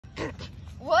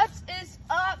is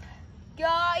up,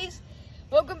 guys?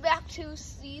 Welcome back to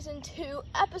season 2,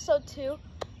 episode 2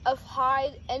 of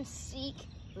Hide and Seek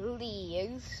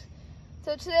Leagues.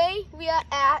 So today we are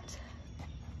at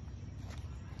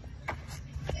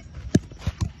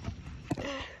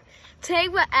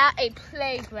a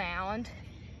playground.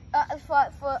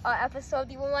 For our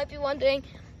episode, you might be wondering,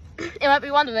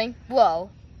 whoa,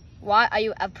 why are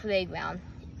you at a playground?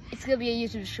 It's gonna be a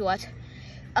YouTube short.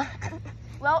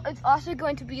 Well, it's also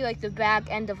going to be like the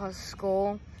back end of our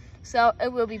school, so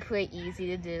it will be pretty easy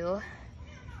to do.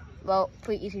 Well,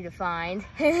 pretty easy to find.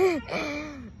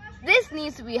 This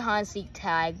needs to be hide and seek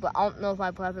tag, but I don't know if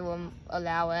my brother will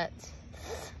allow it.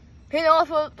 You know,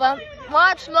 but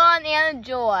watch, learn, and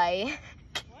enjoy.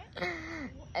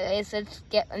 Anyways, let's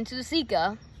get into the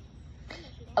seeker.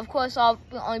 Of course, I'll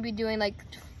only be doing like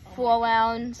 4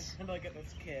 rounds. How do I get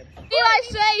this kid? Did I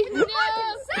say no?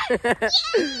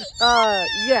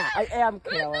 Yeah, I am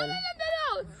Kalen.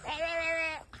 No.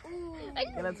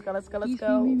 Okay, let's go. Did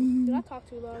I talk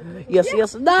too loud?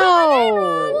 Yes,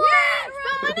 no! Yes!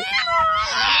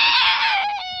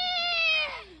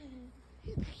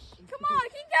 Come on,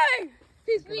 keep going!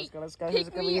 Please, Let's go.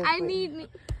 pick me. I need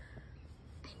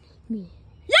me.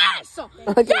 Yes!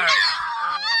 Okay. No!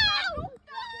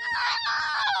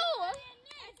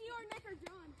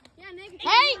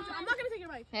 Hey! I'm not gonna take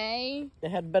your mic. Hey, It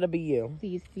had better be you.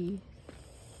 please be.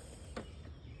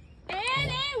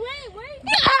 Wait.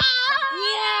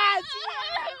 Yes!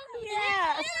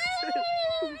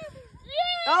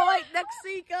 Oh, wait, next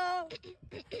seeker!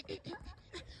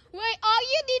 Wait, all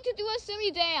you need to do is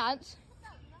silly dance.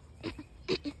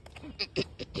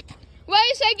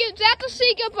 Wait a second, that's a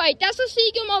seeker bike. That's a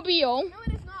seeker mobile. No,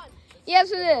 it is not.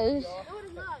 Yes, it is. No, it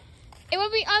is not. It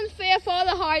would be unfair for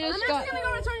the hardest I'm guy. just gonna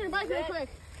go return your bike real quick.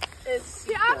 It's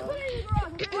Yeah, I'll put it in your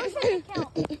garage. Where's the account?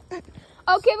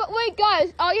 Okay, but wait,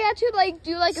 guys, all you have to like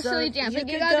do like a So, silly dance. Like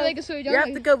you can gotta do go- like a silly dance. You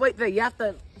have to go, wait there. You have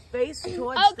to face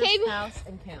towards Okay. this house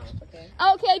and count, okay?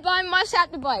 Okay, but I must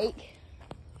have the bike.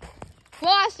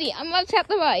 Well, I see. I must have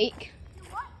the bike.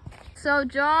 So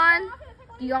John,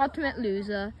 the ultimate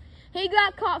loser, he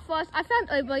got caught first. I found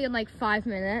everybody in like 5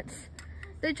 minutes.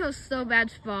 They chose so bad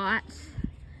spots.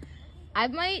 I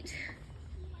might.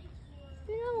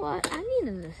 You know what? I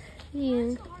need this.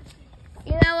 You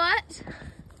know what?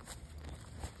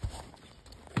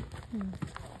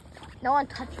 No one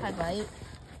touched my bike.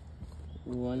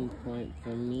 1 point for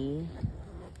me.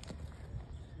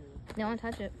 No one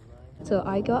touched it. So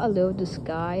I got a little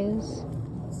disguise.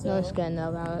 No one's gonna know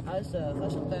about it. I was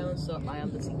fashion found, so I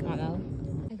am the seeker. I know.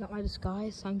 I got my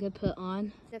disguise, so I'm gonna put it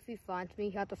on. If he finds me,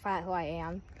 you have to find out who I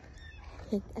am.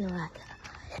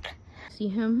 See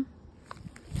him?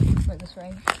 Right this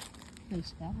way.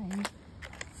 Nice guy.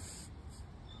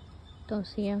 Don't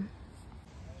see him.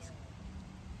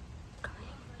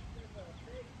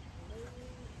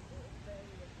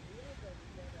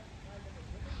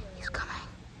 He's coming.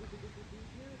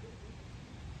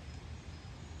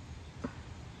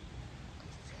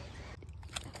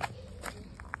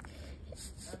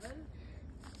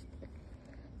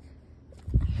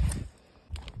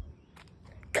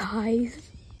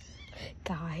 Guys,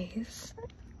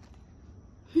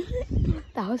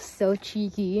 that was so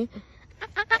cheeky.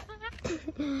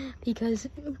 because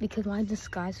my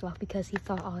disguise was because he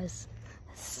thought I was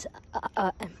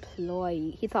an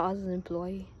employee. He thought I was an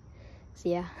employee. So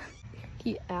yeah,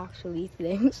 he actually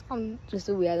thinks I'm just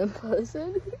a random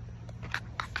person.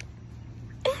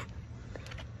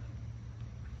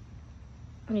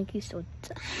 I think he's so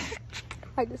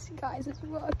my disguise is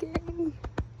working.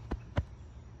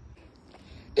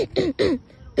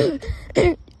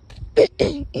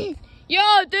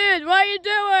 Yo, dude, what are you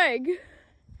doing?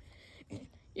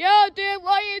 Yo, dude,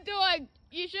 what are you doing?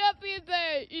 You should be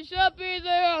there. You should be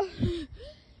there.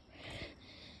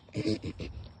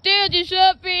 Dude, you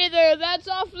should be there. That's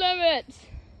off limits.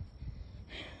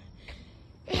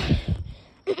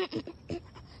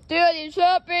 Dude, you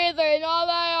should be there. You're not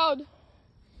allowed.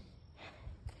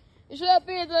 You should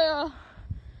be there.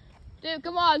 Dude,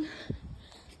 come on.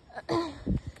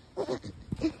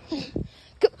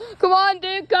 Come on,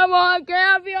 dude, come on,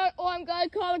 grab me, or I'm gonna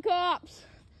call the cops.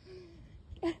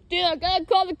 Dude, I'm gonna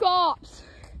call the cops.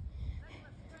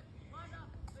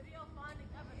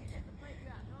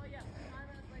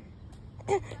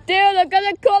 Dude, I'm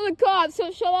gonna call the cops,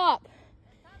 so shut up.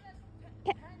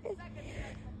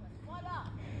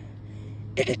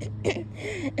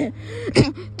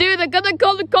 Dude, I'm gonna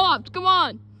call the cops, come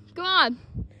on.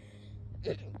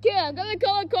 Dude, I'm gonna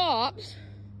call the cops.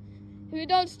 If you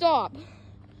don't stop.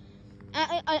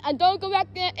 I don't go back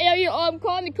to that area or I'm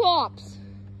calling the cops.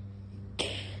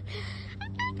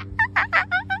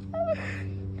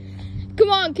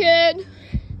 on, kid.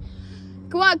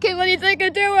 Come on, kid. What do you think you're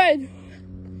doing?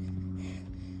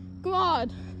 Come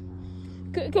on.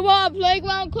 Come on,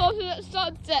 playground closer at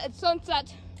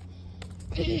sunset.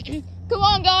 Come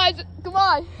on, guys. Come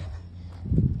on.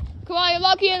 Come on, you're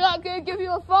lucky and not gonna give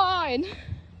you a fine.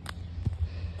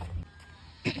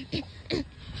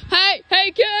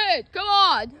 Hey, kid. Come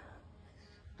on.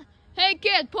 Hey,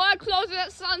 kid. Park closer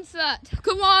at sunset.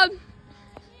 Come on.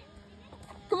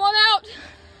 Come on out.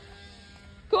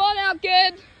 Come on out,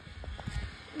 kid.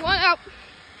 Come on out.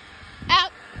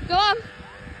 Out. Go on.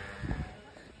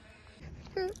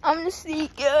 I'm the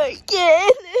seeker again.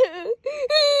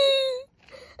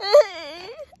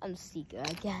 I'm the seeker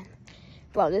again.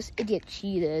 Bro, this idiot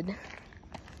cheated.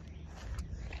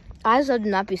 I decided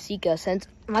not be seeker since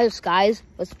my disguise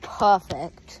was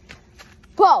perfect.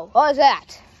 Bro, what is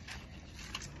that?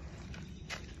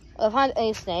 If I find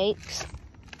any snakes,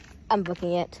 I'm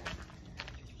booking it.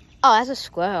 Oh, that's a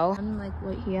squirrel. I'm like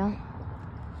right here.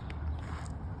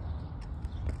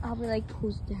 I'll be like,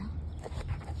 who's down?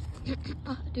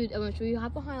 Dude, I'm gonna show you.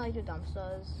 Hide behind like the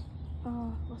dumpsters.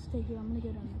 I'll stay here. I'm gonna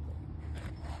go down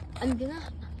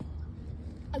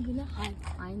I'm gonna hide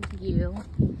behind you.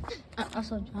 I'm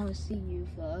also trying to see you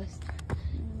first.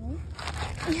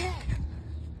 Yeah.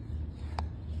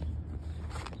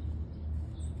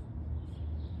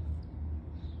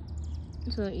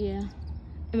 So yeah,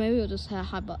 and maybe we'll just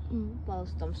hide by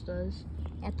those dumpsters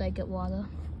after I get water.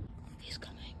 He's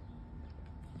coming.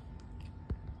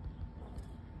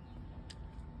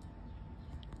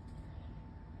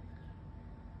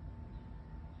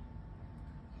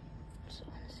 So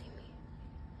want to see me?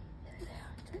 He's right there.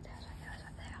 He's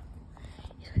right there.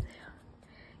 He's right there.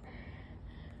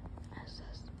 I'm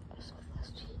so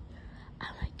thirsty. I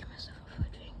might give myself a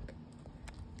drink.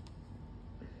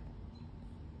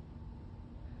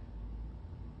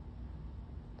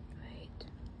 Wait.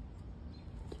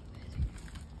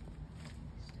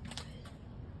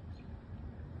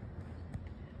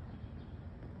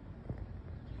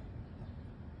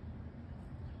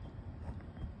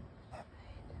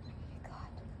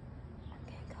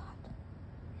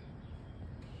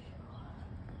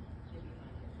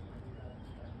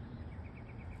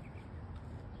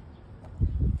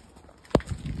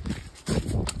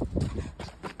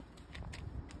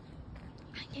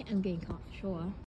 I'm getting caught, sure.